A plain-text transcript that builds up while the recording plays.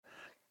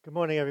Good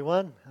morning,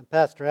 everyone. I'm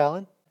Pastor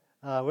Allen.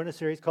 We're in a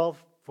series called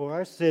For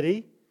Our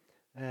City,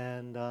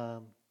 and I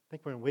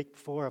think we're in week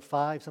 4 or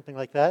 5, something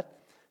like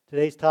that.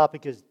 Today's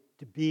topic is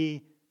to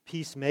be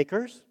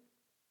peacemakers,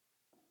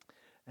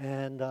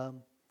 and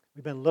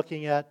we've been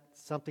looking at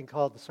something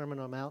called the Sermon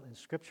on the Mount in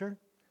Scripture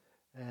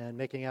and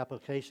making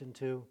application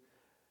to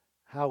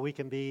how we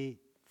can be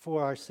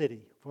for our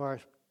city, for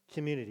our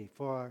community,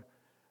 for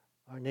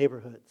our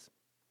neighborhoods.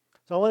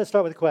 So I want to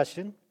start with a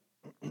question.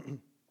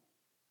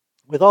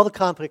 With all the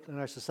conflict in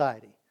our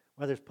society,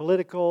 whether it's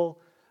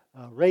political,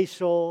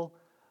 racial,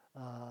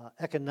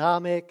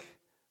 economic,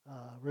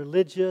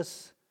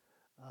 religious,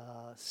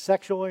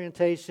 sexual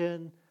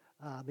orientation,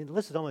 the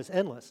list is almost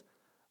endless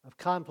of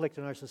conflict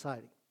in our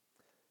society.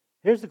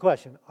 Here's the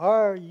question.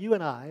 Are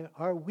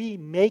we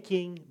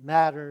making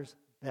matters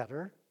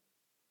better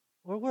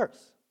or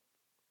worse?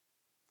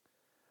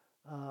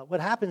 What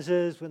happens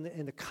is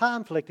in the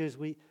conflict is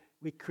we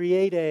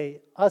create a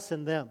us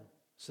and them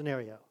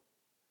scenario.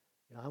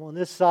 I'm on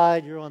this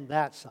side, you're on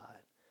that side.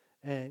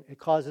 And it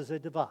causes a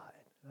divide,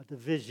 a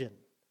division.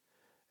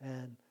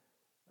 And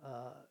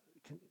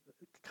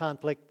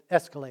conflict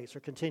escalates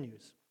or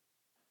continues.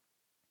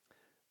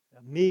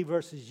 Me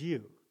versus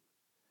you.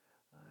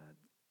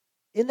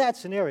 In that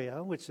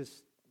scenario, which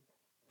is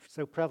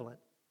so prevalent,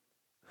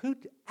 who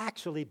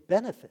actually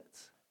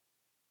benefits?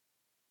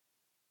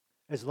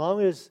 As long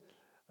as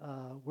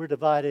we're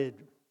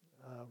divided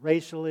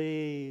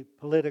racially,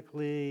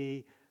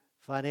 politically,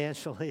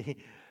 financially,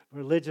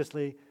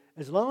 religiously,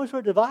 as long as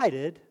we're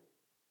divided,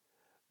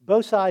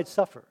 both sides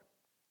suffer,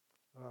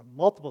 or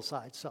multiple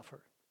sides suffer.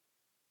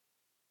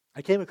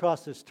 I came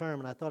across this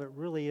term, and I thought it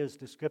really is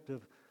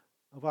descriptive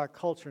of our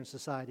culture and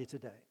society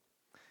today.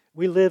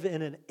 We live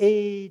in an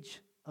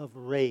age of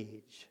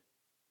rage.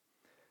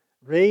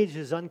 Rage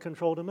is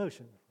uncontrolled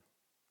emotion,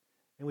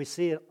 and we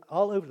see it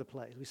all over the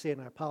place. We see it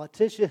in our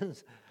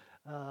politicians.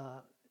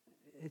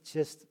 It's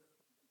just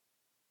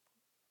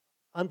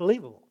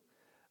unbelievable.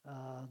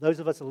 Those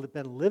of us that have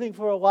been living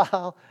for a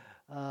while,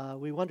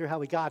 we wonder how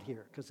we got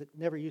here, because it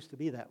never used to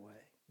be that way,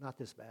 not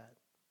this bad.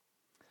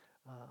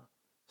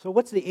 So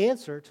what's the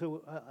answer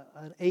to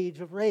an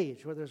age of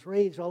rage, where there's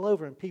rage all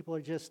over and people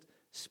are just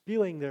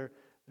spewing their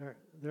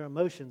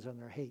emotions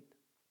and their hate?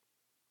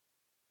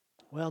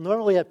 Well,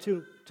 normally we have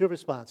two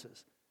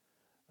responses,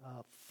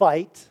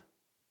 fight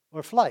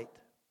or flight.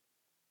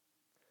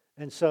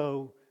 And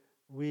so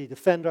we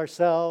defend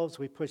ourselves,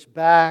 we push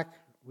back,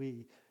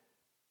 we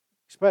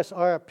express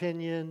our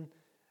opinion.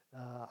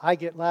 I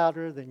get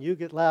louder, then you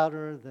get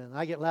louder, then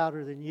I get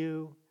louder than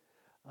you.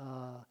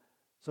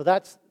 So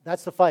that's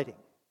the fighting.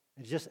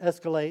 It just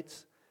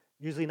escalates,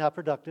 usually not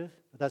productive,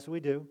 but that's what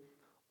we do.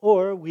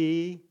 Or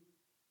we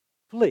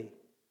flee.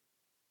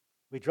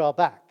 We draw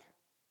back.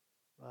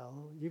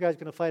 Well, you guys are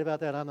going to fight about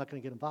that. I'm not going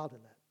to get involved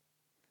in that.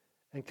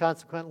 And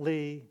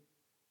consequently,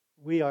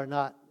 we are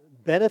not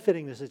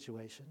benefiting the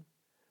situation.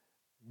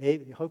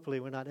 Hopefully,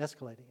 we're not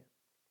escalating it.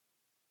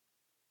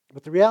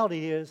 But the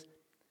reality is,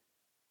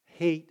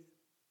 hate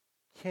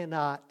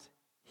cannot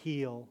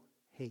heal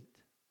hate.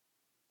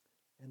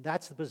 And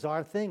that's the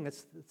bizarre thing.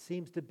 It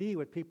seems to be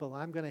with people.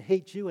 I'm going to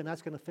hate you, and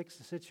that's going to fix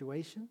the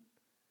situation.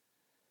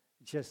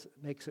 It just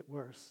makes it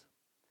worse.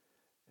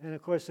 And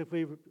of course, if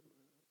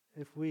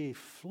we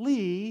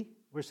flee,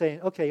 we're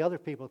saying, okay, other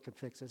people can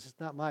fix this. It's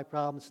not my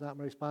problem. It's not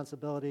my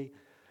responsibility,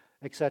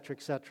 etc.,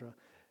 etc.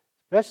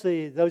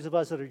 Especially those of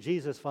us that are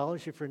Jesus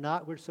followers. If you're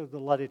not, we're so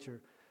delighted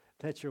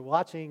that you're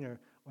watching or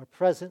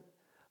present.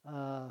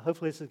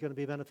 Hopefully this is going to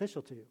be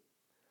beneficial to you.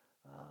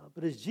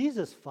 But as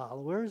Jesus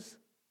followers,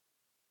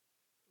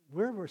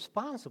 we're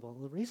responsible.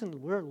 The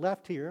reason we're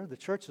left here, the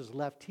church is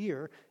left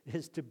here,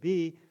 is to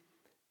be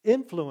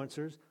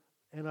influencers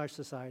in our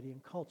society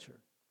and culture.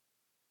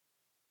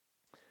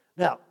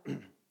 Now, we're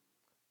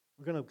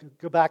going to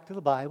go back to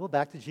the Bible,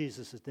 back to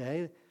Jesus'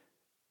 day.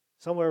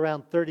 Somewhere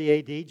around 30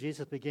 A.D.,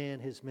 Jesus began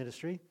his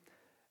ministry.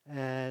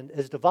 And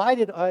as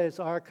divided as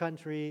our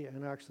country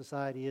and our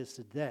society is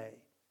today,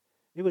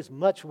 it was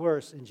much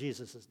worse in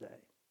Jesus' day.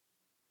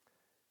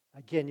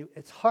 Again,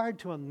 it's hard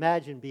to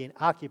imagine being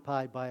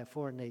occupied by a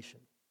foreign nation.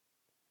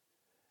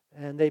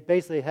 And they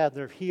basically have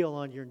their heel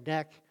on your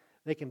neck.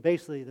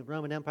 The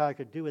Roman Empire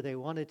could do what they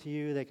wanted to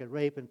you. They could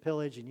rape and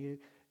pillage, and you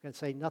can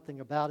say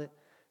nothing about it.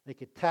 They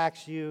could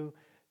tax you.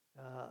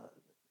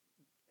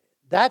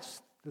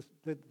 That's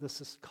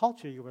the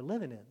culture you were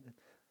living in.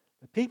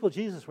 The people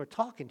Jesus were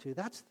talking to,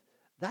 that's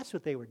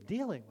what they were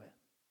dealing with.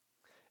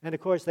 And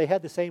of course, they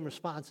had the same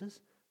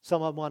responses.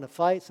 Some of them want to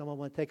fight, some of them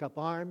want to take up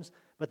arms,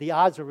 but the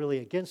odds are really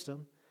against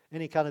them.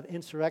 Any kind of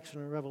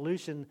insurrection or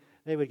revolution,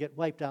 they would get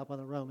wiped out by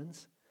the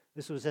Romans.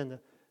 This was in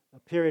a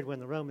period when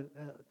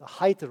the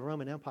height of the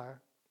Roman Empire.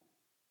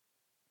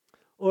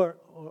 Or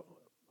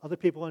other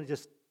people want to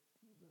just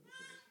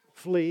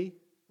flee,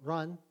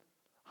 run,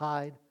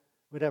 hide,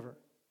 whatever.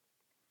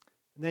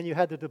 And then you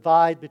had the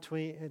divide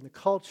in the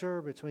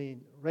culture,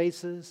 between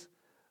races.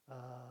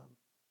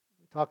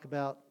 We talked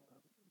about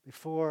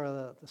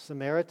before the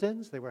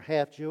Samaritans. They were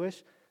half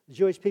Jewish. The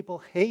Jewish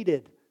people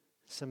hated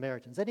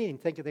Samaritans. They didn't even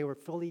think that they were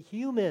fully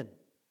human.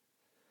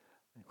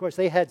 Of course,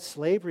 they had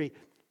slavery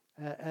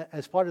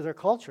as part of their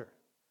culture.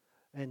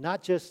 And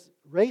not just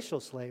racial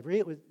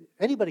slavery.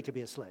 Anybody could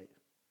be a slave.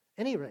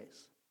 Any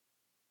race.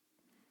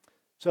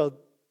 So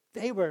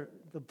they were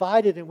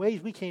divided in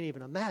ways we can't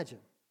even imagine,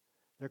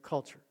 their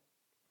culture.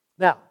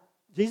 Now,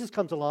 Jesus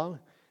comes along.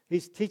 He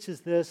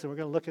teaches this, and we're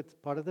going to look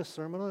at part of this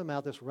Sermon on the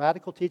Mount, this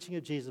radical teaching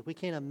of Jesus. We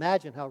can't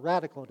imagine how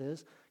radical it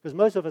is, because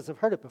most of us have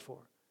heard it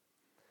before.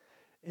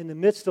 In the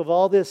midst of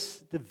all this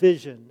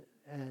division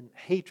and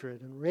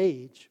hatred and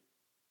rage,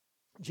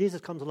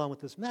 Jesus comes along with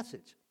this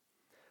message.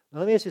 Now,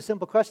 let me ask you a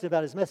simple question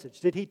about his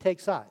message. Did he take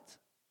sides?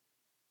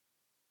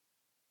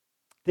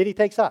 Did he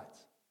take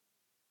sides?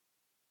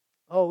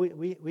 Oh,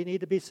 we need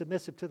to be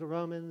submissive to the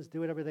Romans, do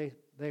whatever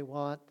they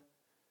want,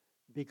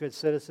 be good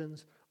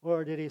citizens.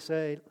 Or did he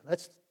say,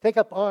 let's take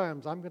up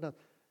arms, I'm going to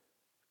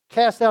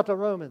cast out the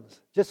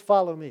Romans, just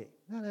follow me?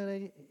 No,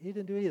 he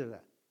didn't do either of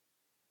that.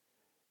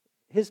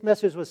 His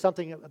message was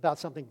something about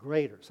something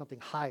greater, something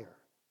higher,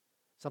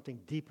 something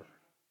deeper,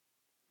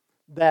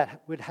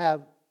 that would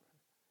have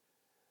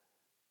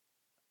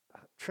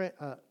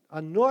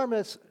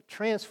enormous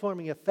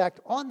transforming effect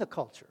on the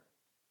culture.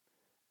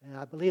 And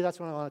I believe that's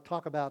what I want to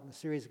talk about in the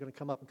series that's going to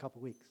come up in a couple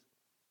of weeks.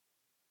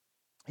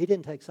 He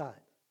didn't take sides.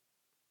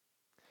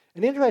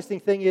 An interesting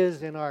thing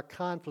is in our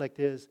conflict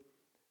is,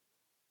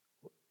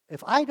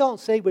 if I don't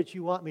say what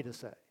you want me to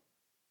say,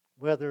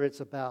 whether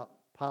it's about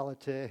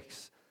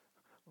politics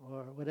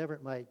or whatever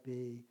it might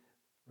be,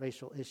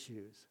 racial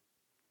issues,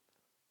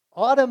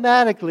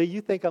 automatically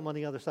you think I'm on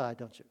the other side,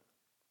 don't you?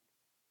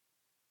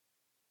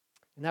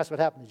 And that's what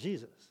happened to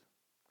Jesus.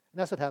 And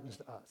that's what happens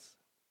to us.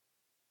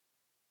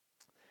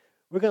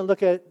 We're going to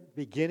look at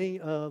the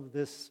beginning of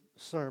this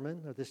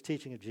sermon, or this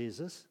teaching of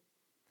Jesus.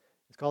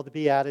 It's called the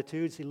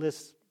Beatitudes. He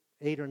lists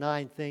 8 or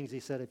 9 things.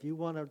 He said, if you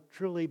want to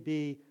truly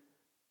be,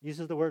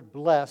 uses the word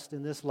blessed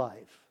in this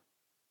life,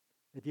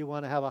 if you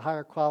want to have a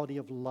higher quality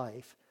of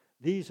life,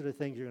 these are the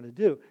things you're going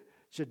to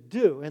should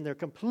do. And they're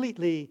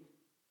completely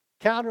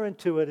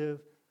counterintuitive,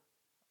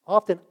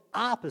 often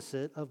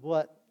opposite of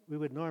what we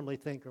would normally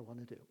think or want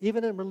to do,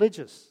 even in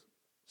religious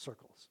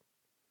circles.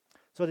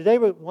 So today,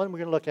 one we're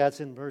going to look at is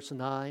in verse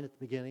 9 at the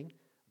beginning,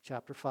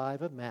 chapter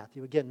 5 of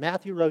Matthew. Again,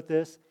 Matthew wrote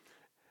this.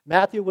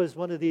 Matthew was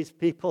one of these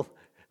people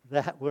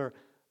that were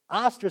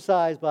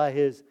ostracized by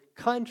his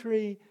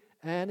country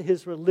and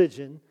his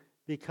religion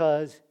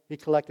because he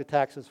collected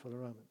taxes for the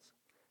Romans.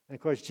 And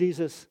of course,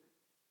 Jesus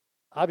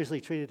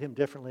obviously treated him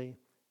differently,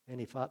 and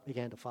he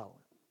began to follow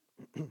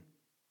him.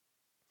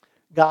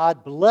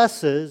 God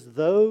blesses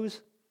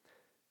those,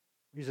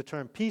 use the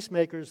term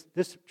peacemakers.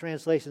 This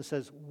translation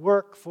says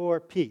work for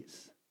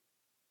peace.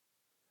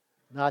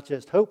 Not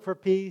just hope for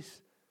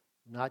peace,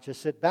 not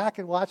just sit back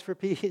and watch for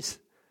peace,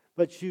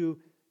 but you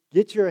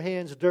get your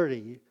hands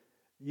dirty.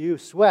 You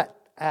sweat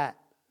at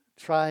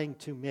trying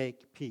to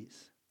make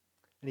peace.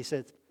 And he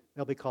said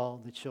they'll be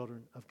called the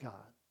children of God.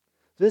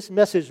 So this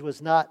message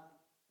was not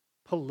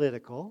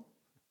political.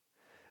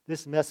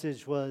 This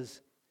message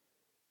was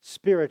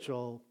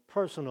spiritual,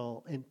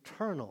 personal,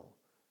 internal,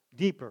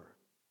 deeper,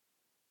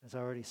 as I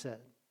already said.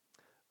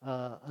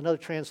 Another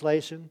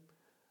translation,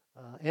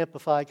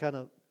 Amplified, kind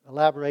of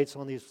elaborates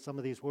on some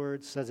of these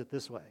words, says it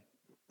this way.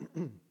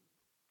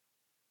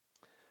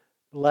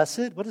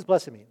 Blessed, what does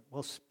blessed mean?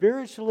 Well,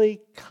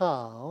 spiritually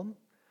calm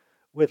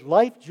with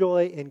life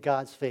joy in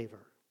God's favor.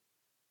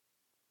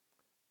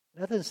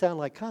 That doesn't sound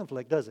like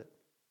conflict, does it?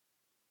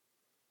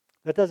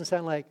 That doesn't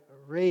sound like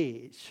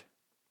rage.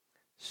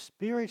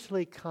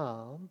 Spiritually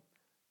calm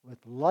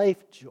with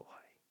life joy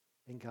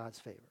in God's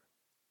favor.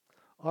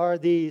 Are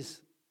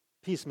these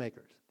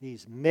peacemakers,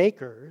 these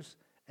makers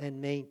and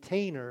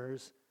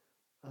maintainers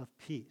of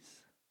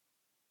peace?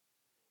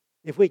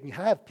 If we can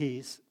have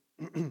peace,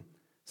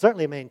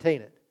 certainly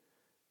maintain it.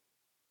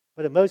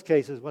 But in most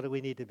cases, what do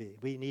we need to be?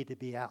 We need to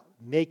be out,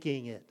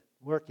 making it,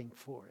 working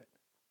for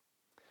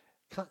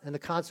it. And the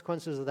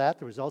consequences of that,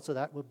 the results of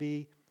that will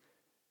be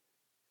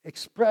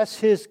express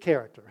his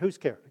character. Whose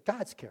character?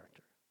 God's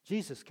character.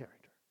 Jesus'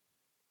 character.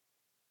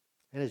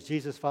 And as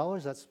Jesus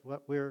followers, that's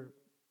what we're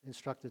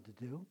instructed to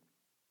do.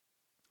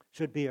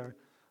 Should be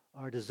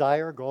our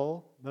desire,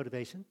 goal,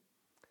 motivation,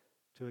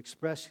 to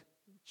express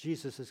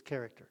Jesus'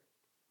 character.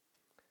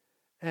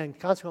 And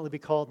consequently be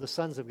called the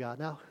sons of God.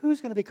 Now,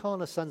 who's going to be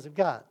called the sons of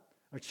God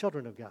or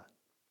children of God?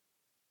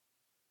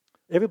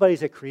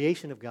 Everybody's a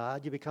creation of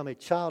God. You become a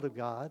child of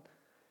God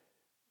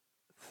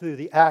through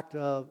the act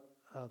of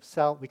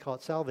we call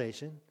it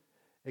salvation,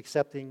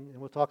 accepting, and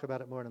we'll talk about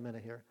it more in a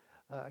minute here,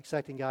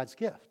 accepting God's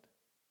gift.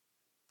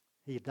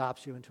 He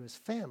adopts you into his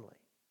family.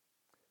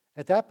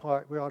 At that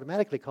part, we're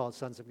automatically called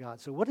sons of God.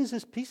 So what does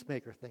this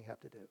peacemaker thing have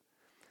to do?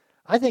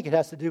 I think it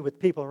has to do with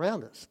people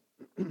around us.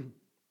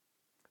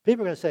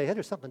 People are going to say, hey,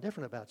 there's something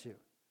different about you.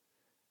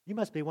 You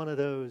must be one of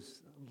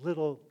those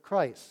little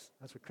Christs.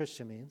 That's what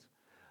Christian means.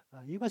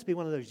 You must be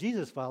one of those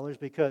Jesus followers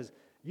because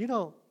you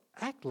don't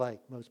act like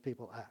most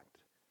people act.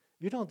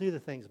 You don't do the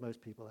things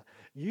most people act.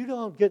 You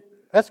don't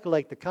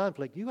escalate the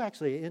conflict. You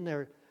actually in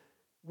there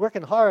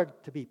working hard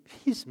to be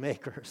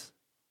peacemakers.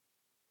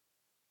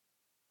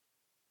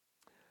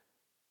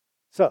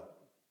 So,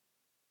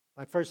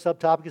 my first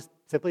subtopic is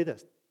simply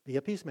this: be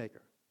a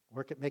peacemaker.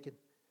 Work at making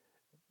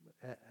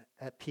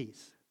at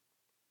peace.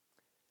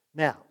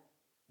 Now,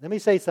 let me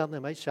say something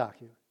that might shock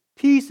you.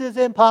 Peace is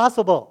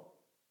impossible.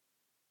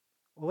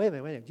 Well, wait a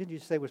minute. Didn't you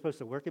say we're supposed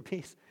to work at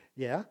peace?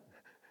 Yeah.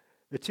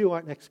 The two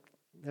aren't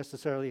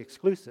necessarily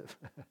exclusive.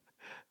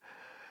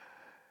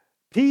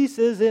 Peace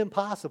is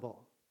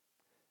impossible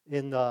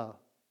in the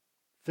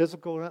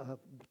physical,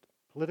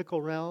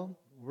 political realm,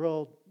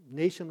 world,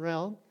 nation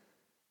realm.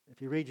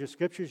 If you read your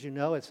scriptures, you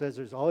know it says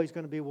there's always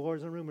going to be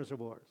wars and rumors of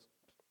wars.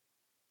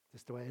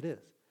 Just the way it is.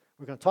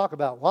 We're going to talk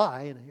about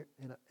why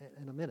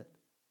in a minute.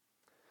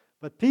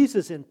 But peace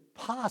is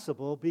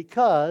impossible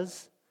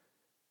because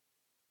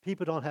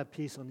people don't have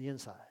peace on the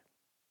inside.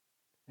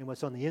 And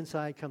what's on the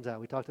inside comes out.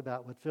 We talked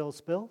about what Phil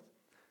spilled.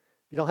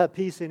 If you don't have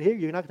peace in here,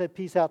 you're not going to have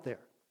peace out there.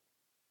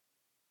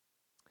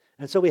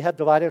 And so we have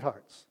divided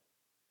hearts.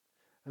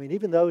 I mean,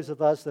 even those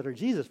of us that are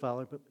Jesus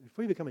followers, but if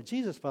we become a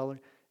Jesus follower,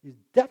 you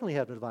definitely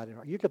have a divided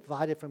heart. You're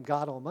divided from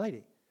God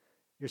Almighty.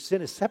 Your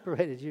sin has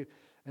separated you.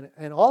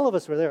 And all of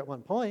us were there at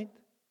one point.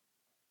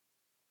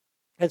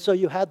 And so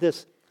you have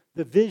this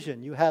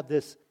division. You have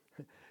this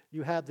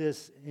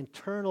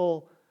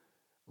internal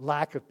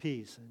lack of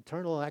peace.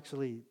 Internal,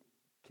 actually,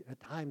 at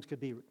times could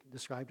be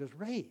described as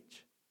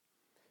rage.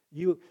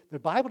 The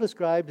Bible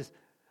describes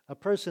a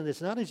person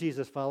that's not a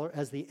Jesus follower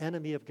as the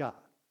enemy of God.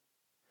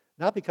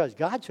 Not because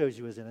God chose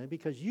you as an enemy,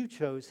 because you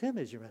chose him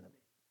as your enemy.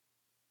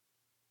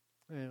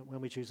 And when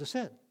we choose to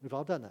sin, we've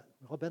all done that.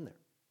 We've all been there.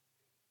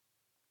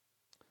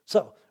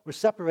 So we're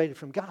separated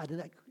from God.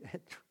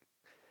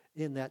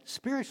 In that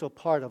spiritual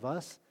part of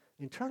us,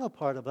 internal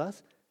part of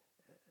us,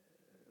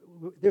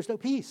 there's no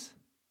peace.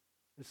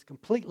 There's a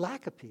complete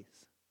lack of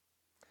peace.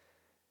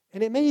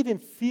 And it may even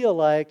feel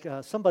like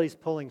somebody's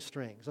pulling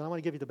strings. And I want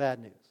to give you the bad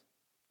news.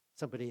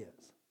 Somebody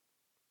is.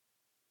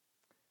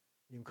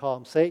 You can call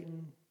him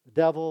Satan, the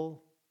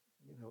devil,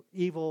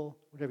 evil,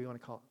 whatever you want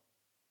to call him.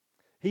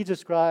 He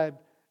described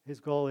his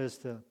goal is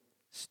to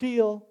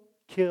steal,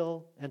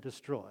 kill, and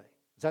destroy.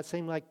 Does that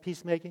seem like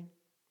peacemaking?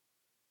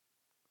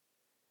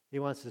 He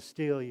wants to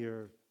steal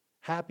your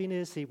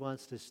happiness. He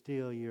wants to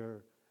steal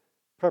your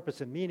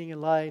purpose and meaning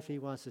in life. He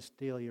wants to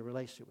steal your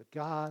relationship with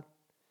God.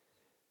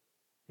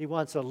 He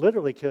wants to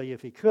literally kill you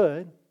if he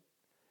could.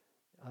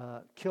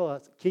 Kill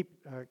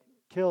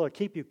or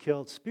keep you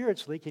killed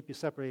spiritually, keep you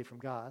separated from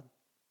God.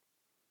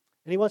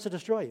 And he wants to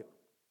destroy you.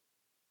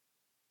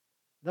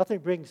 Nothing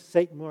brings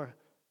Satan more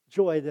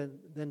joy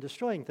than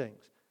destroying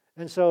things.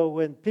 And so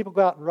when people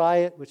go out and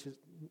riot, which is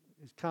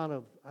kind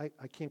of,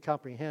 I can't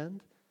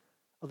comprehend,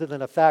 other than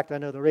the fact I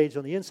know the rage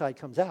on the inside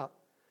comes out.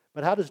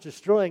 But how does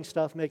destroying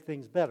stuff make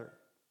things better?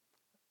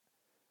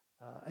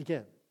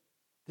 Again,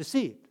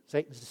 deceived.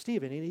 Satan's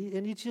deceiving.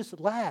 And he just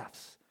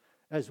laughs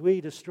as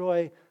we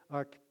destroy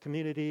our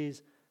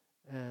communities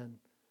and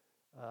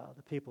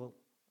the people,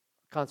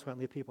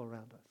 consequently, the people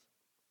around us.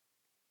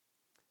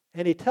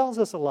 And he tells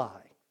us a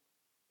lie.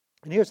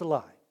 And here's a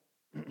lie.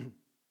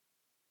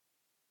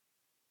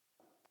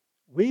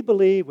 We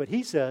believe what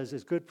he says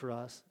is good for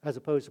us as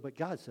opposed to what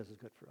God says is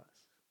good for us.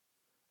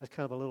 That's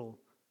kind of a little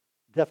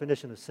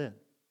definition of sin.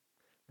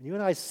 When you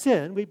and I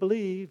sin, we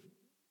believe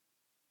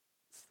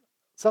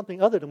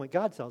something other than what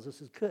God tells us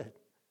is good.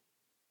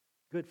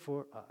 Good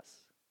for us.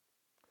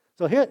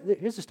 So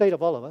here's the state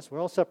of all of us. We're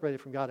all separated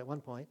from God at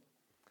one point,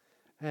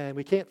 and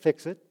we can't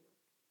fix it.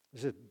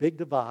 There's a big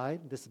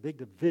divide, this big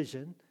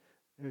division.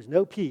 There's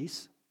no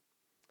peace.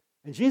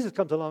 And Jesus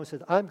comes along and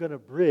says, I'm going to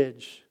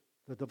bridge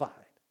the divide.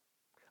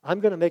 I'm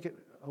going to make it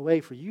a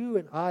way for you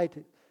and I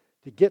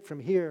to get from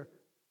here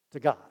to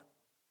God.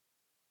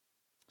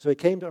 So he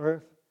came to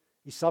earth.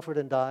 He suffered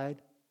and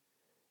died.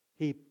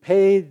 He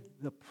paid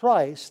the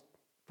price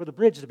for the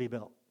bridge to be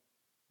built.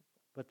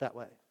 Put it that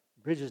way.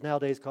 Bridges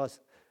nowadays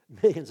cost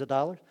millions of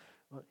dollars.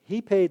 Well,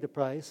 he paid the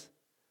price.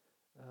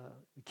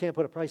 You can't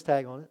put a price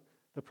tag on it.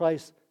 The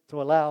price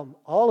to allow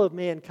all of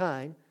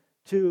mankind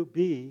to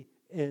be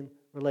in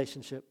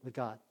relationship with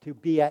God, to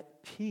be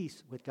at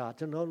peace with God,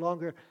 to no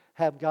longer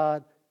have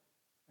God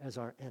as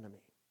our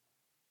enemy.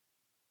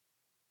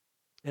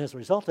 And as a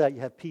result of that, you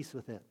have peace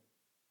within.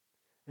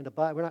 And the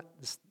Bible,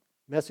 this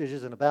message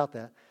isn't about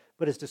that,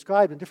 but it's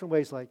described in different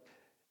ways, like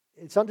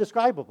it's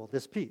undescribable,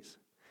 this peace.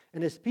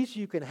 And this peace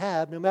you can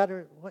have no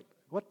matter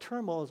what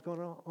turmoil is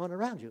going on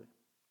around you.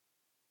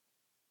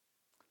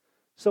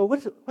 So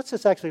what's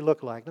this actually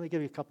look like? Let me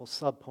give you a couple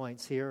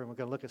sub-points here, and we're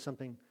going to look at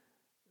something,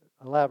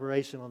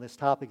 elaboration on this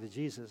topic that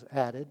Jesus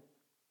added.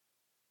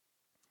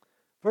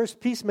 First,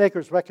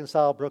 peacemakers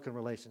reconcile broken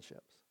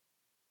relationships.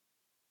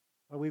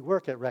 Or we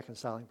work at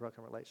reconciling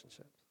broken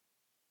relationships.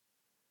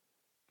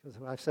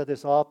 Because I've said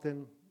this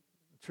often,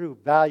 true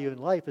value in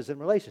life is in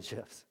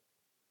relationships.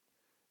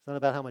 It's not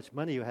about how much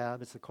money you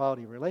have, it's the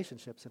quality of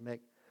relationships that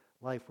make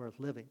life worth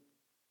living.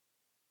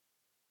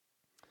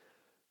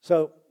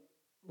 So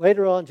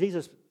later on,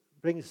 Jesus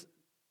brings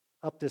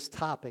up this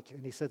topic,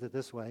 and he says it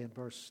this way in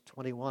verse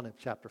 21 of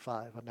chapter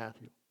 5 of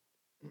Matthew.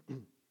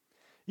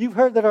 You've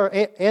heard that our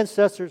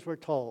ancestors were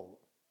told.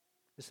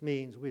 This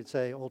means, we'd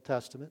say, Old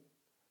Testament.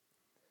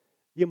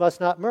 You must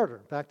not murder.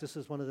 In fact, this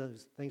is one of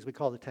those things we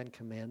call the Ten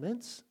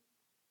Commandments.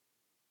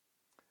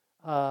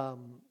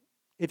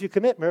 If you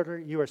commit murder,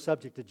 you are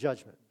subject to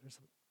judgment. There's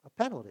a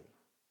penalty.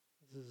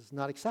 This is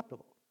not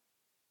acceptable.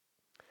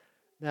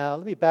 Now,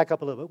 let me back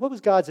up a little bit. What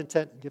was God's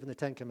intent in giving the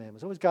Ten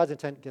Commandments? What was God's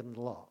intent in giving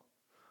the law?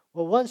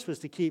 Well, once was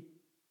to keep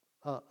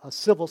a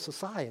civil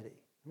society.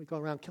 When we go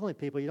around killing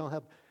people, you don't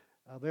have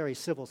a very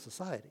civil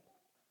society.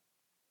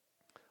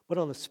 But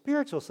on the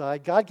spiritual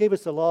side, God gave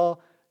us the law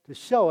to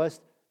show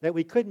us that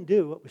we couldn't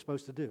do what we're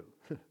supposed to do.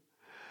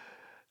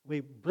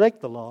 We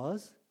break the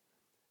laws,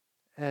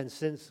 and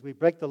since we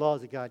break the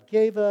laws that God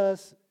gave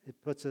us, it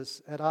puts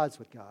us at odds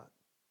with God.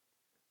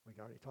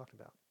 We already talked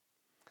about.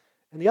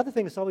 And the other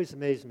thing that's always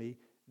amazed me,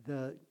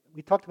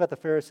 we talked about the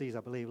Pharisees,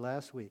 I believe,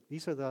 last week.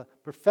 These are the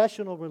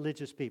professional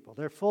religious people.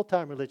 They're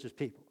full-time religious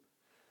people.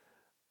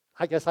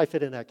 I guess I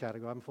fit in that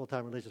category. I'm a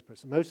full-time religious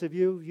person. Most of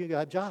you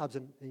have jobs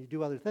and you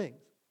do other things.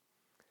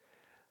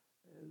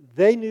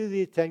 They knew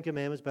the Ten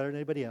Commandments better than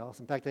anybody else.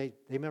 In fact, they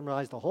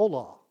memorized the whole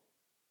law.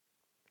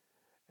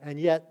 And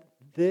yet,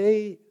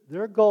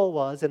 their goal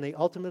was, and they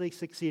ultimately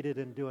succeeded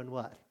in doing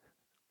what?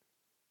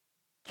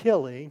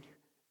 Killing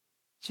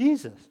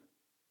Jesus.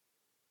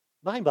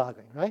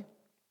 Mind-boggling, right?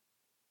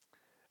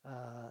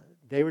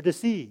 They were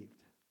deceived.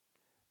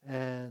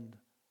 And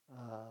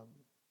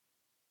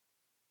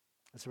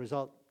as a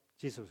result,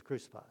 Jesus was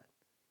crucified.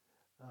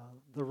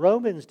 The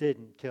Romans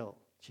didn't kill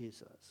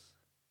Jesus.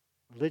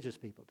 Religious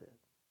people did.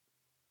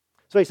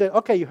 So he said,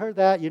 okay, you heard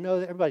that, you know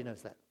that, everybody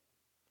knows that.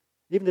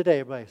 Even today,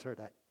 everybody's heard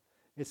that.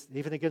 It's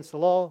even against the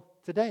law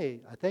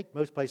today, I think,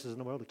 most places in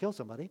the world to kill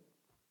somebody.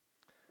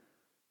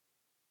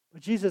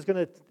 But Jesus is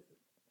going to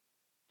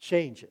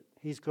change it.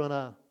 He's going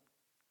to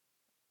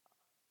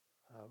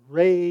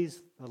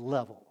raise the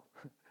level.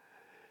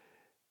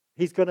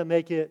 He's going to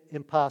make it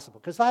impossible.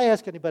 Because I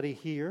ask anybody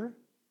here,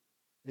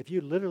 if you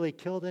literally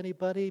killed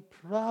anybody,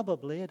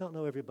 probably, I don't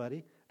know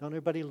everybody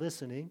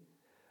listening,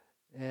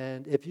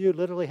 and if you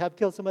literally have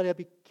killed somebody, I'd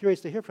be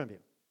curious to hear from you.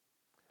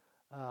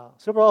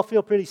 So we all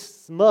feel pretty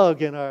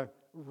smug in our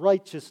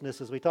righteousness,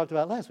 as we talked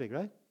about last week,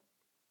 right?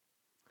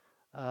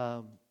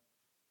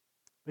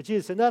 But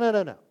Jesus said,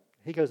 no.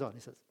 He goes on, he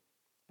says,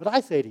 but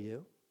I say to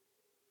you,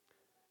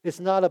 it's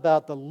not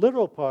about the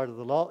literal part of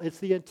the law, it's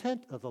the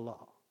intent of the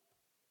law.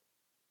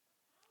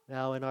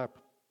 Now, in our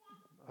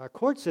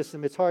court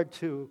system, it's hard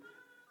to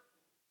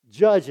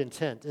judge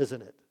intent,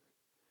 isn't it?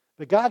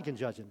 But God can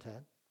judge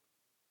intent.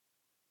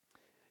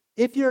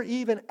 If you're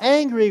even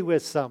angry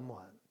with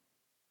someone,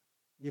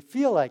 you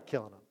feel like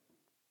killing them.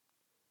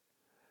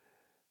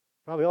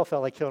 Probably all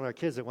felt like killing our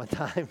kids at one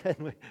time,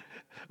 didn't we?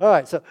 All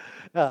right, so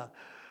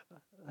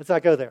let's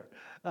not go there.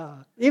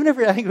 Even if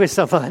you're angry with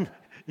someone,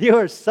 you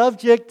are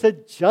subject to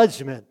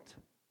judgment.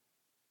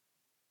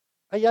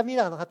 I mean,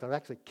 I don't have to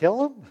actually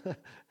kill them?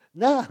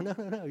 No.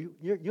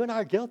 You and I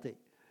are guilty.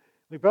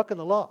 We've broken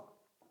the law.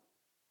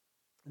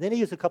 Then he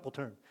used a couple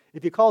terms.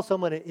 If you call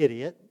someone an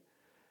idiot,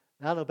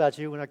 I don't know about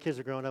you, when our kids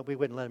are growing up, we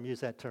wouldn't let them use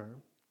that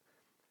term.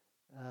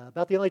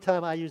 About the only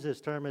time I use this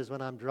term is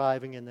when I'm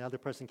driving and the other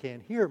person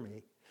can't hear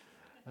me.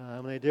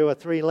 When they do a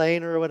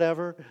 3-lane or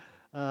whatever.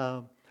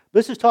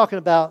 This is talking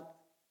about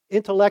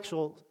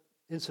intellectual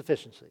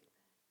insufficiency.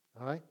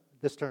 All right?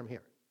 This term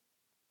here.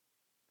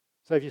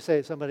 So if you say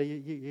to somebody,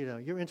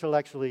 you're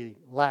intellectually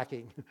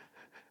lacking,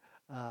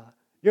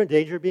 you're in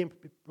danger of being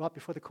brought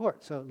before the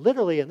court. So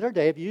literally in their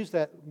day, if you use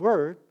that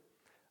word,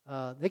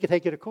 they could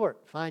take you to court,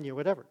 fine you,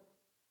 whatever.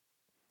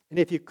 And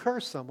if you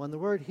curse someone, the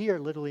word here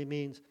literally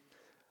means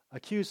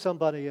accuse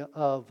somebody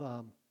of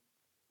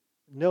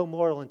no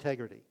moral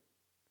integrity,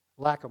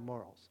 lack of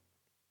morals.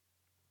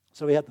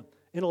 So we have the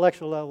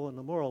intellectual level and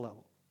the moral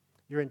level.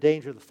 You're in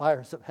danger of the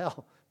fires of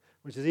hell,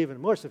 which is even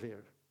more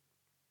severe.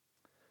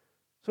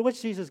 So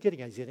what's Jesus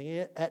getting at? He's getting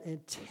at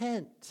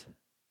intent.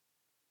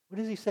 What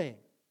is he saying?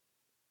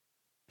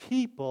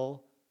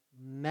 People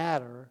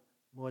matter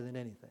more than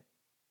anything.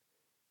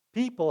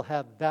 People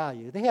have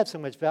value. They have so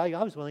much value,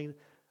 I was willing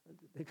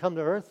to come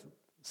to earth,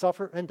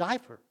 suffer, and die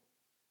for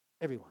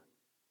everyone.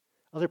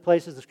 Other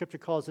places, the scripture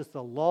calls this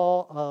the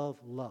law of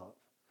love.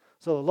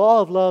 So the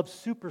law of love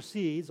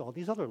supersedes all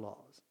these other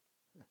laws.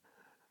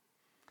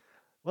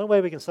 One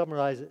way we can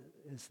summarize it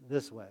is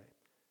this way.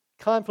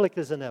 Conflict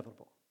is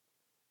inevitable.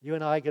 You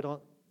and I get on,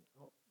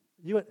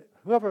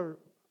 whoever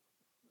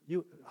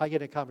I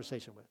get in a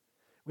conversation with,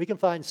 we can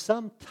find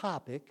some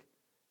topic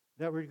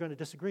that we're going to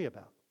disagree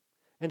about.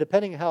 And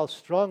depending on how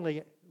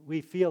strongly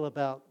we feel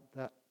about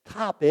that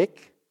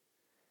topic,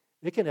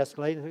 it can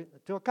escalate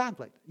to a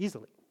conflict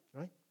easily,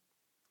 right?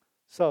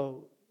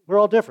 So we're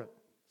all different.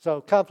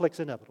 So conflict's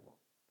inevitable.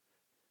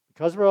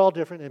 Because we're all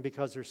different and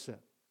because there's sin.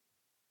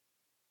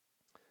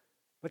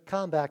 But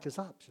combat is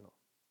optional.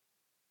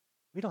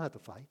 We don't have to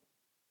fight.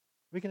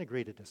 We can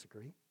agree to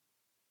disagree.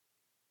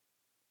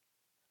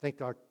 I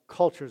think our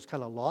culture has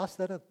kind of lost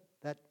that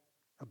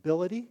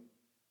ability.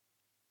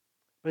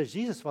 But as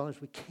Jesus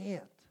followers, we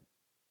can't.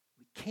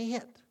 We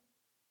can't.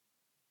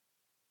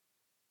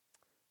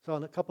 So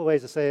in a couple of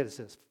ways to say it is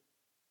this.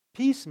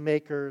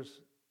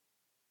 Peacemakers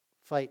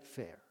fight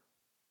fair.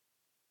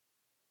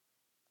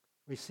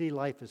 We see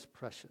life as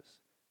precious.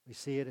 We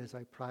see it as a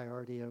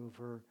priority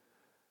over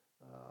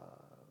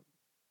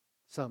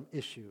some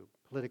issue,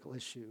 political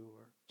issue,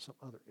 or some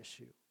other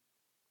issue.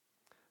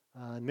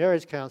 In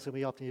marriage counseling,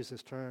 we often use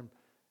this term.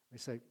 We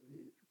say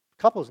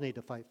couples need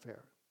to fight fair.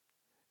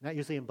 And that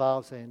usually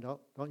involves saying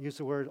don't use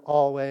the word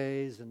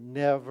always and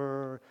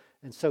never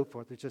and so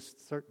forth. There's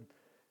just certain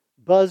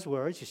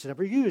buzzwords you should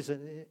never use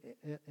in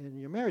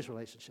your marriage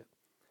relationship.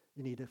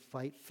 You need to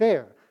fight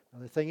fair.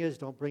 Now, the thing is,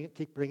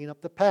 keep bringing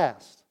up the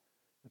past.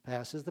 The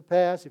past is the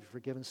past. If you've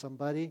forgiven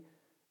somebody,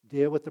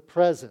 deal with the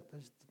present.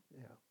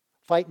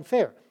 Fighting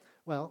fair.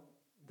 Well,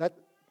 that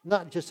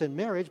not just in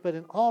marriage, but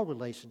in all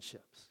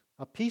relationships.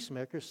 A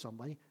peacemaker is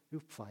somebody who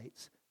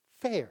fights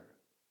fair.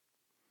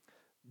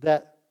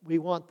 That we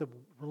want the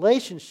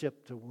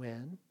relationship to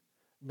win,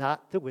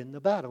 not to win the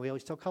battle. We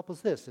always tell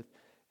couples this.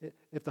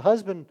 If the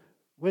husband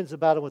wins the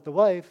battle with the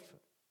wife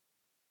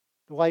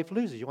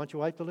loses. You want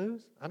your wife to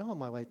lose? I don't want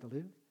my wife to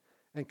lose.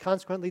 And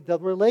consequently, the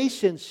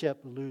relationship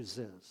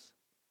loses.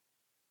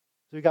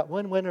 So you've got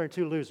one winner and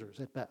two losers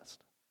at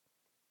best.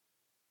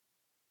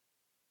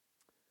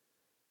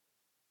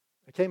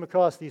 I came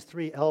across these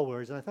 3 L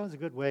words, and I thought it was a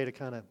good way to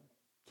kind of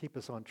keep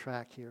us on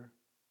track here.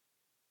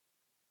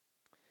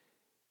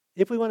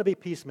 If we want to be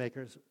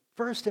peacemakers,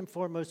 first and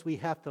foremost, we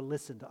have to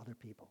listen to other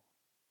people.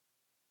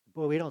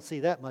 Boy, we don't see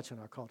that much in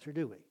our culture,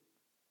 do we?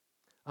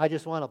 I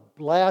just want to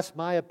blast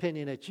my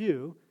opinion at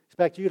you,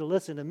 expect you to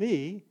listen to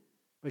me,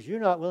 but you're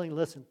not willing to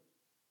listen.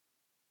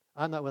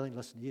 I'm not willing to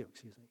listen to you,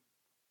 excuse me.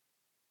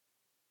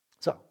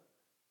 So,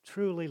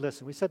 truly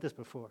listen. We said this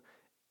before.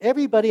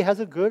 Everybody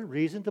has a good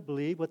reason to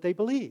believe what they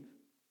believe.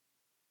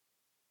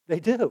 They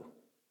do.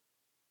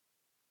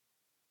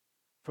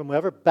 From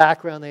whatever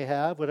background they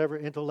have, whatever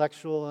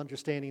intellectual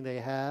understanding they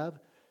have,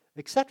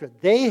 etc.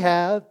 They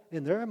have,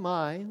 in their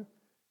mind,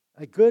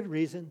 a good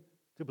reason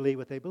to believe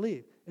what they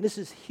believe. And this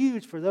is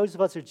huge for those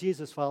of us who are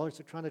Jesus followers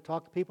that are trying to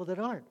talk to people that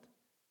aren't.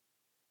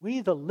 We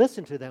need to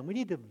listen to them. We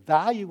need to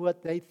value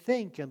what they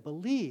think and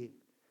believe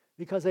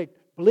because they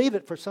believe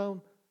it for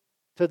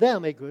to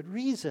them, a good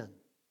reason.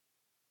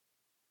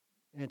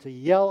 And to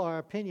yell our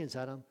opinions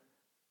at them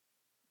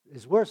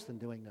is worse than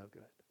doing no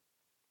good.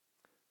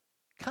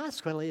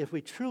 Consequently, if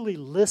we truly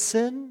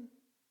listen,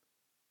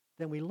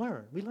 then we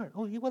learn. We learn.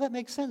 Oh, well, that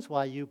makes sense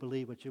why you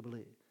believe what you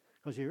believe.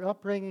 Because your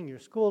upbringing, your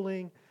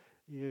schooling,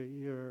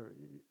 the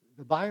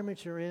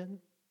environment you're in.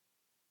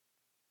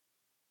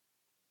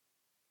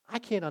 I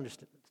can't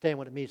understand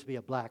what it means to be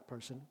a black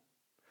person.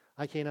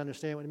 I can't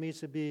understand what it means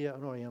to be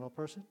an Oriental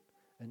person,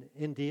 an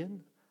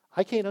Indian.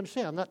 I can't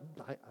understand. I'm not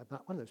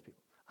one of those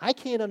people. I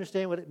can't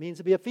understand what it means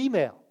to be a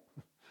female.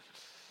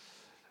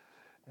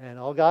 And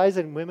all guys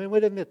and women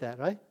would admit that,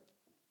 right?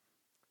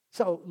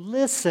 So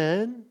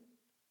listen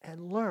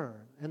and learn.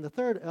 And the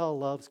third L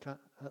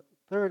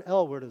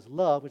word is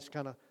love, which is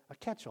kind of a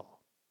catch-all.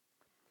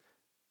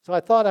 So I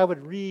thought I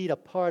would read a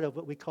part of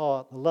what we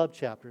call the love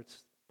chapter.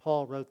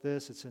 Paul wrote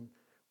this. It's in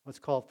what's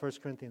called 1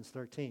 Corinthians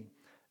 13.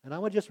 And I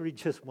want to just read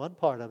just one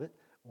part of it,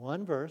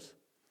 one verse,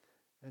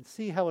 and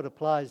see how it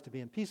applies to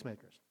being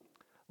peacemakers.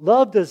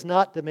 Love does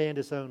not demand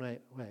its own way.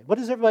 What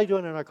is everybody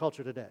doing in our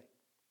culture today?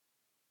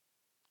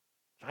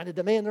 Trying to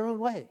demand their own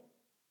way.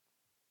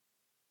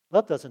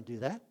 Love doesn't do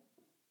that.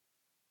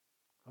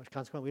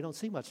 Consequently, we don't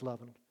see much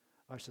love in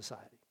our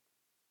society.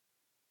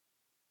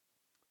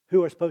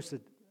 Who are supposed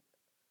to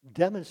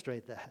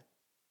demonstrate that?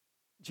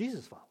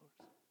 Jesus followers.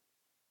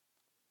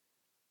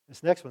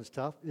 This next one's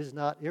tough. Is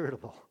not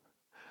irritable.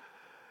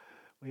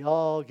 We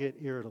all get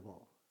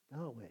irritable,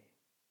 don't we?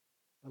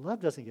 But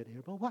love doesn't get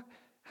irritable. What?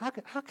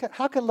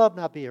 How can love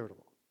not be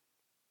irritable?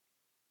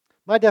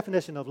 My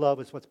definition of love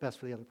is what's best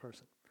for the other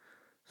person.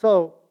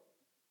 So,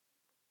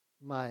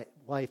 my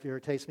wife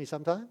irritates me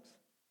sometimes.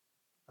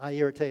 I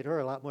irritate her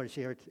a lot more than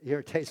she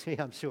irritates me,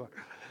 I'm sure.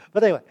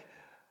 But anyway,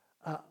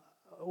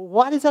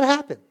 why does that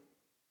happen?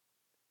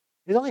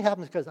 It only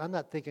happens because I'm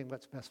not thinking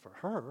what's best for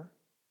her.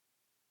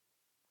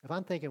 If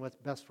I'm thinking what's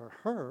best for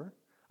her,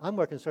 I'm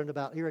more concerned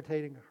about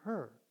irritating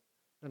her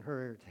than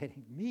her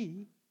irritating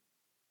me.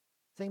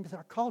 Same with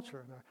our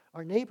culture and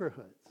our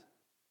neighborhoods.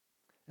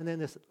 And then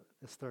this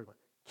third one.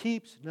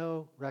 Keeps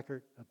no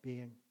record of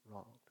being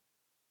wronged.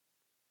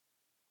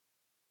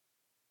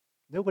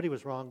 Nobody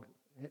was wrong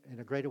in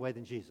a greater way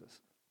than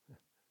Jesus.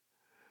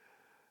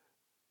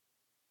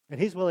 And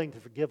he's willing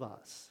to forgive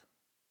us.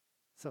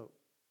 So,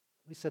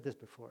 we said this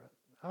before.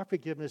 Our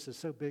forgiveness is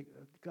so big,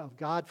 of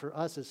God for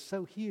us is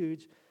so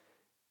huge,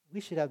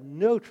 we should have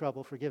no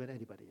trouble forgiving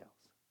anybody else.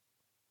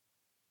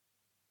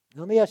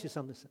 Now, let me ask you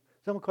some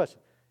question.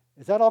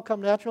 Does that all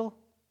come natural? Of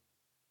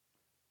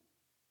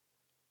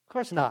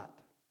course not.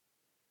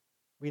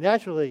 We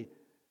naturally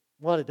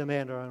want to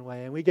demand our own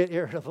way, and we get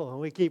irritable, and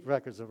we keep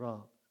records of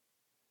wrong.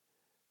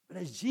 But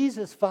as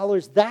Jesus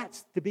followers,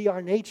 that's to be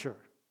our nature.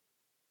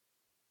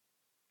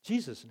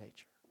 Jesus'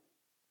 nature.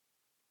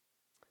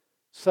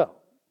 So,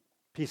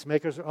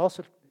 peacemakers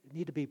also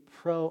need to be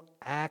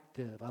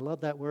proactive. I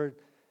love that word.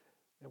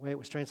 The way it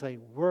was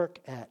translated, work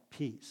at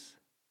peace.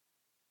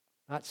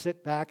 Not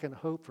sit back and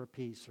hope for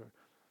peace or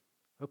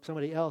hope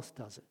somebody else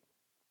does it.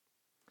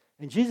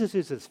 And Jesus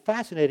uses this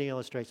fascinating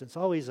illustration. It's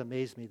always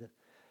amazed me, the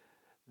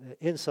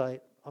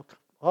insight,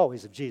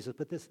 always of Jesus,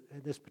 but this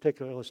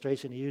particular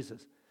illustration he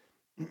uses.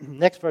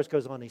 Next verse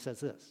goes on, he says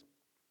this.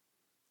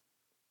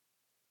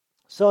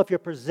 So if you're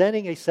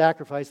presenting a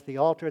sacrifice at the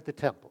altar at the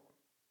temple,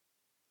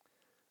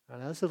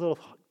 now this is a little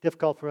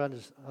difficult for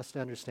us to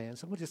understand,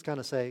 so we'll just kind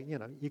of say,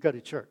 you go to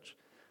church.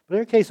 But in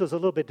your case, it was a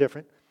little bit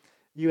different.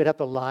 You would have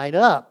to line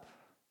up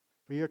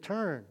for your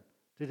turn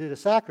to do the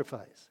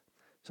sacrifice.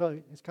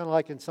 So it's kind of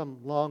like in some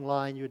long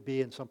line you would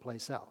be in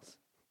someplace else.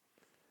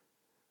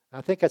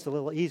 I think that's a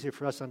little easier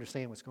for us to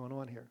understand what's going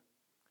on here.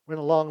 We're in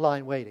a long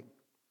line waiting.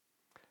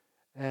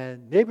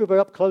 And maybe we're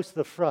up close to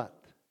the front.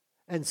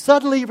 And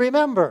suddenly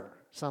remember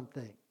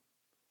something.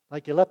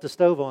 Like you left the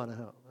stove on at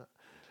home.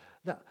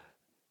 Now,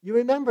 you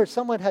remember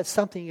someone had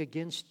something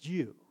against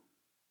you.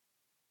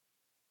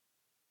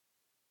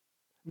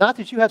 Not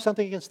that you have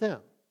something against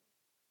them.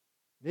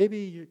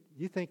 Maybe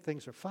you think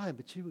things are fine,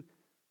 but you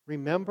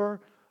remember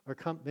or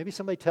maybe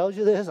somebody tells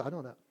you this, I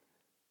don't know.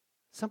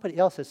 Somebody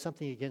else has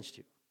something against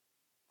you.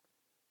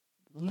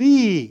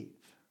 Leave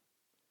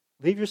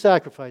your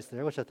sacrifice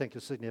there, which I think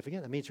is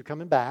significant. That means you're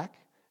coming back,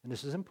 and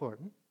this is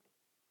important.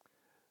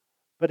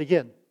 But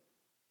again,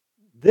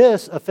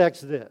 this affects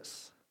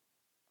this.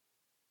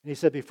 And he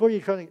said, before you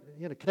try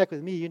to connect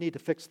with me, you need to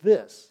fix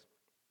this.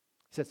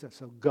 He said,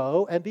 so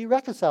go and be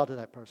reconciled to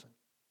that person.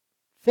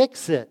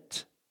 Fix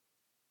it.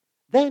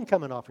 Then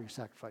come and offer your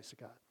sacrifice to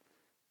God.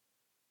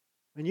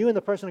 When you and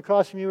the person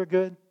across from you are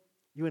good,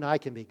 you and I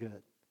can be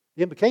good.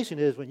 The implication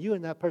is when you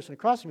and that person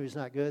across from you is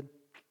not good,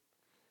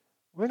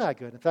 we're not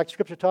good. In fact,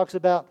 Scripture talks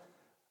about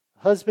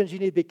husbands, you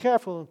need to be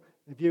careful.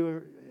 If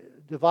you're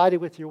divided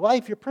with your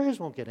wife, your prayers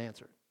won't get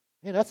answered.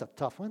 That's a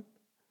tough one.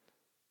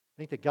 I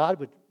think that God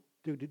would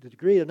do the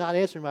degree of not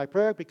answering my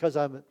prayer because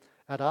I'm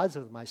at odds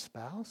with my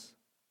spouse.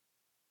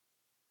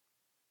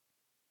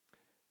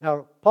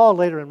 Now, Paul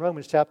later in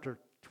Romans chapter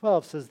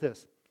 12 says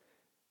this.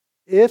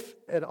 If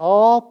at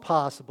all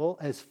possible,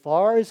 as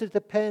far as it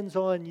depends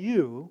on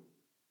you,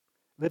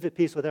 live at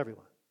peace with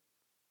everyone.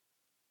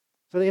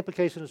 So the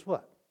implication is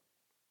what?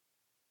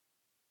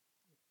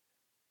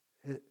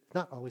 It's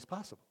not always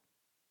possible.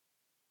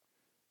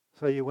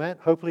 So you went,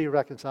 hopefully you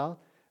reconciled.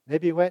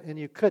 Maybe you went and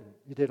you couldn't.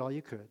 You did all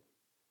you could,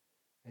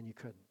 and you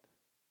couldn't.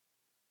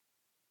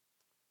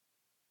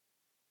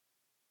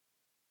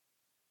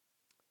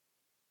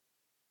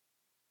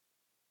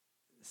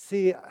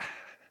 See,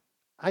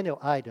 I know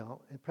I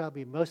don't, and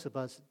probably most of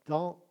us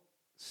don't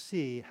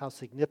see how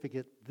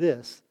significant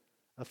this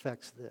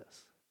affects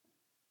this.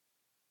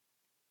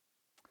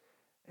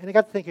 And I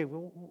got to thinking,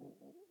 well,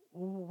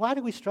 why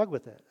do we struggle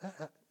with it?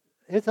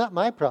 It's not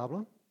my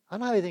problem. I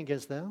don't have anything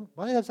against them.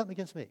 Why do they have something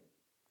against me?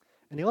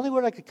 And the only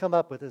word I could come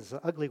up with is an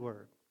ugly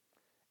word,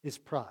 is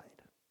pride.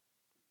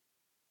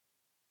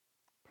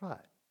 Pride.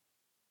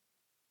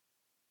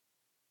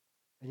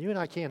 And you and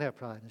I can't have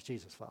pride as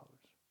Jesus followers.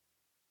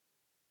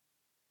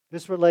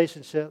 This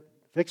relationship,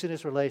 fixing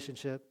this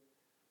relationship,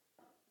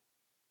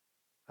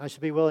 I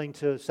should be willing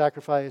to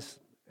sacrifice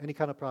any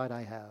kind of pride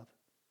I have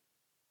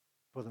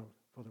for the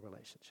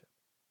relationship.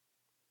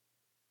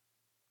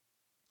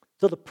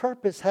 So the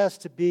purpose has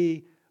to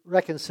be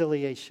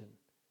reconciliation,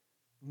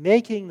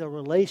 making the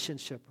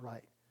relationship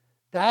right.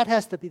 That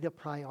has to be the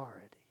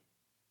priority.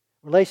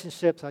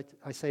 Relationships,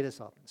 I say this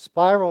often,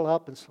 spiral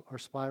up or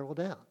spiral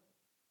down.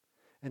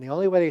 And the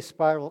only way they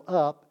spiral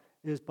up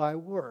is by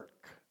work.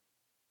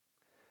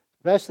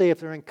 Especially if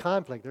they're in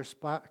conflict.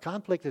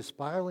 Conflict is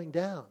spiraling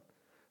down.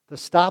 To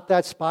stop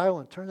that spiral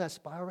and turn that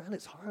spiral around,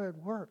 it's hard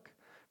work.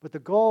 But the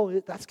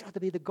goal, that's got to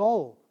be the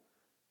goal.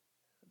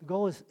 The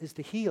goal is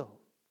to heal.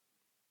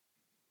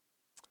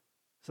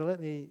 So let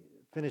me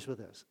finish with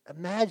this.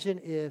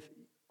 Imagine if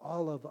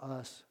all of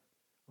us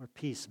were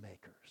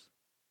peacemakers.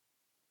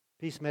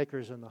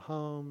 Peacemakers in the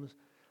homes,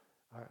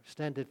 our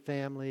extended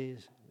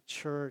families, the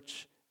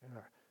church, in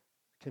our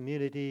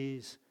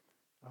communities,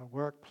 our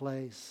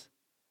workplace,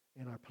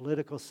 in our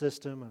political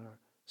system, and our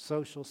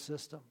social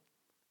system.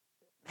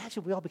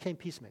 Imagine we all became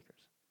peacemakers.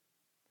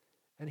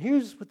 And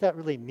here's what that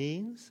really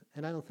means,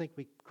 and I don't think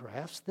we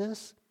grasp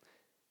this.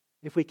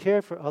 If we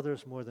care for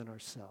others more than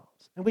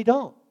ourselves. And we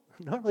don't.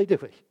 Normally do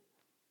we.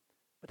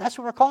 But that's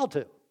what we're called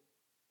to.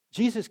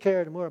 Jesus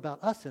cared more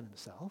about us than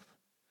himself.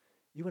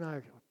 You and I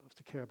are supposed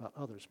to care about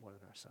others more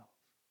than ourselves.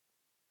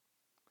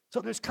 So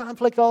there's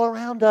conflict all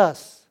around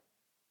us.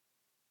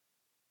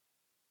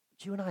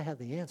 But you and I have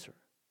the answer.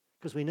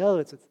 Because we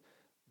know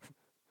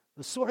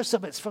the source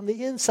of it's from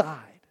the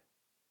inside.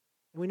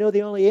 And we know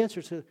the only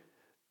answer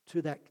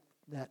to that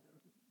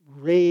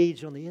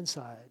rage on the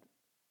inside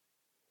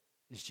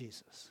is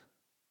Jesus.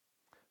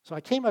 So I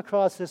came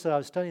across this and I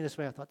was studying this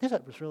way. I thought, this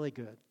was really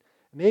good.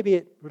 Maybe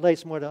it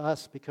relates more to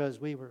us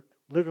because we were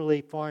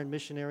literally foreign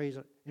missionaries,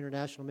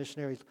 international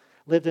missionaries,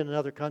 lived in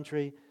another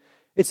country.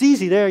 It's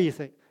easy there, you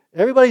think.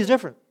 Everybody's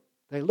different.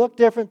 They look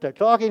different. They're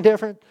talking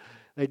different.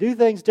 They do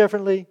things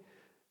differently.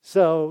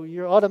 So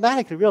you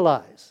automatically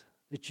realize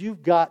that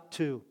you've got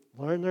to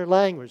learn their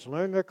language,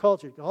 learn their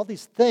culture, all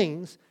these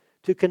things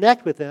to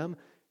connect with them.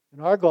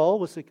 And our goal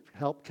was to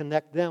help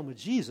connect them with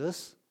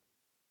Jesus.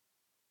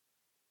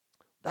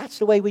 That's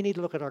the way we need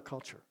to look at our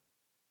culture,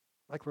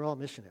 like we're all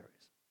missionaries.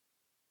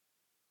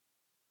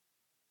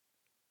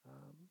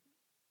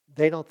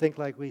 They don't think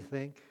like we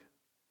think.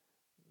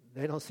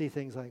 They don't see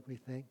things like we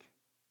think.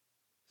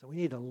 So we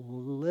need to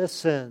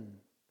listen,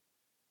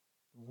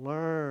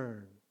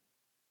 learn,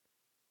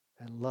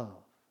 and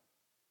love.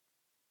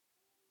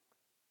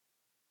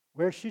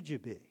 Where should you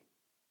be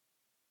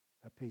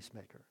a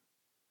peacemaker?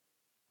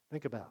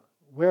 Think about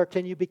it. Where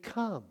can you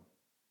become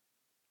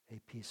a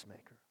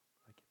peacemaker?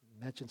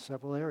 I mentioned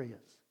several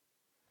areas.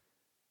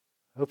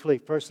 Hopefully,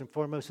 first and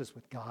foremost, is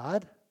with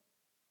God.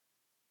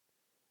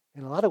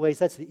 In a lot of ways,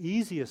 that's the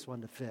easiest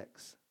one to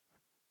fix.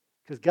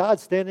 Because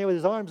God's standing there with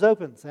his arms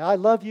open. Say, I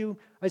love you.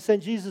 I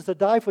sent Jesus to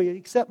die for you.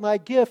 Accept my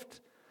gift.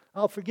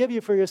 I'll forgive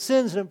you for your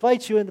sins and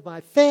invite you into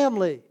my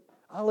family.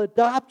 I'll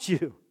adopt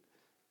you.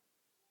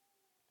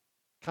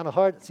 Kind of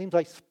hard. It seems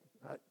like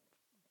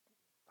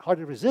hard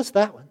to resist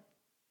that one.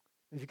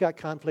 If you've got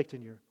conflict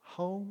in your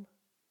home,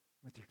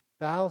 with your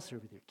spouse, or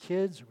with your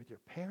kids, or with your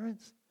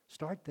parents,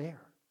 start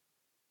there.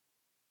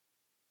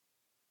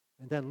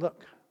 And then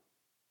look.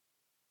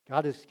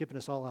 God has given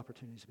us all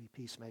opportunities to be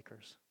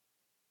peacemakers.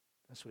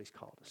 That's what he's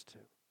called us to.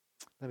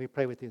 Let me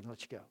pray with you and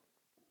let you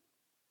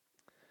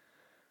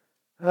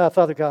go.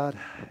 Father God,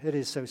 it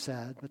is so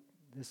sad, but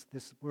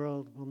this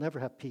world will never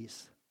have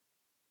peace.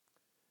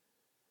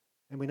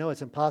 And we know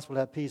it's impossible to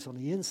have peace on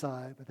the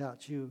inside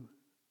without you,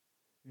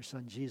 your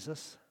son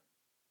Jesus.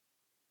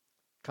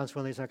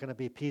 Consequently, there's not going to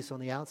be peace on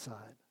the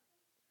outside.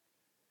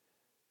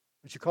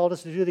 But you called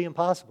us to do the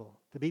impossible,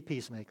 to be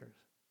peacemakers,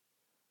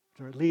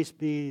 to at least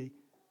be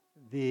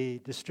the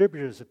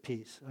distributors of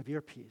peace, of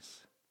your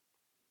peace.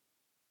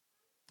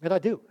 And I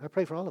do. I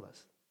pray for all of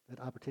us that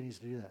opportunities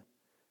to do that.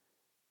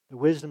 The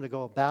wisdom to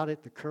go about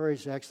it, the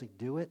courage to actually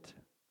do it.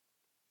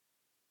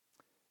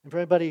 And for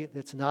anybody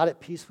that's not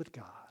at peace with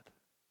God,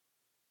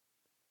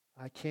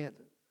 I can't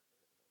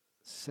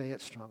say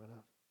it strong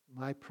enough.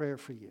 My prayer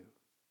for you,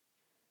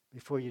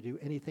 before you do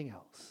anything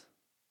else,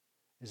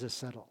 is to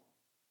settle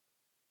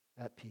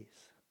at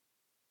peace.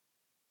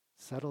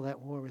 Settle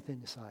that war within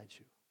inside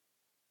you.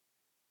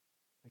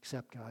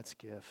 Accept God's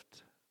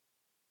gift.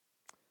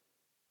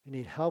 If you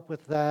need help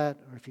with that,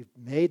 or if you've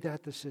made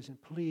that decision,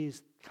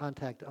 please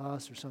contact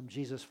us or some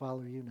Jesus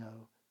follower you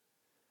know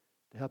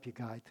to help you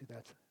guide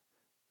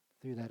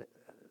through that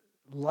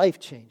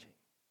life-changing,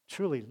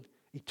 truly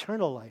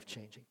eternal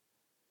life-changing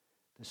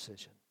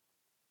decision.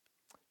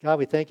 God,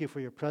 we thank you for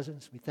your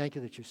presence. We thank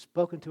you that you've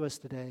spoken to us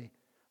today,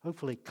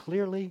 hopefully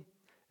clearly,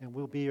 and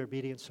we'll be your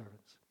obedient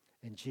servants.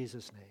 In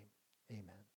Jesus' name, amen.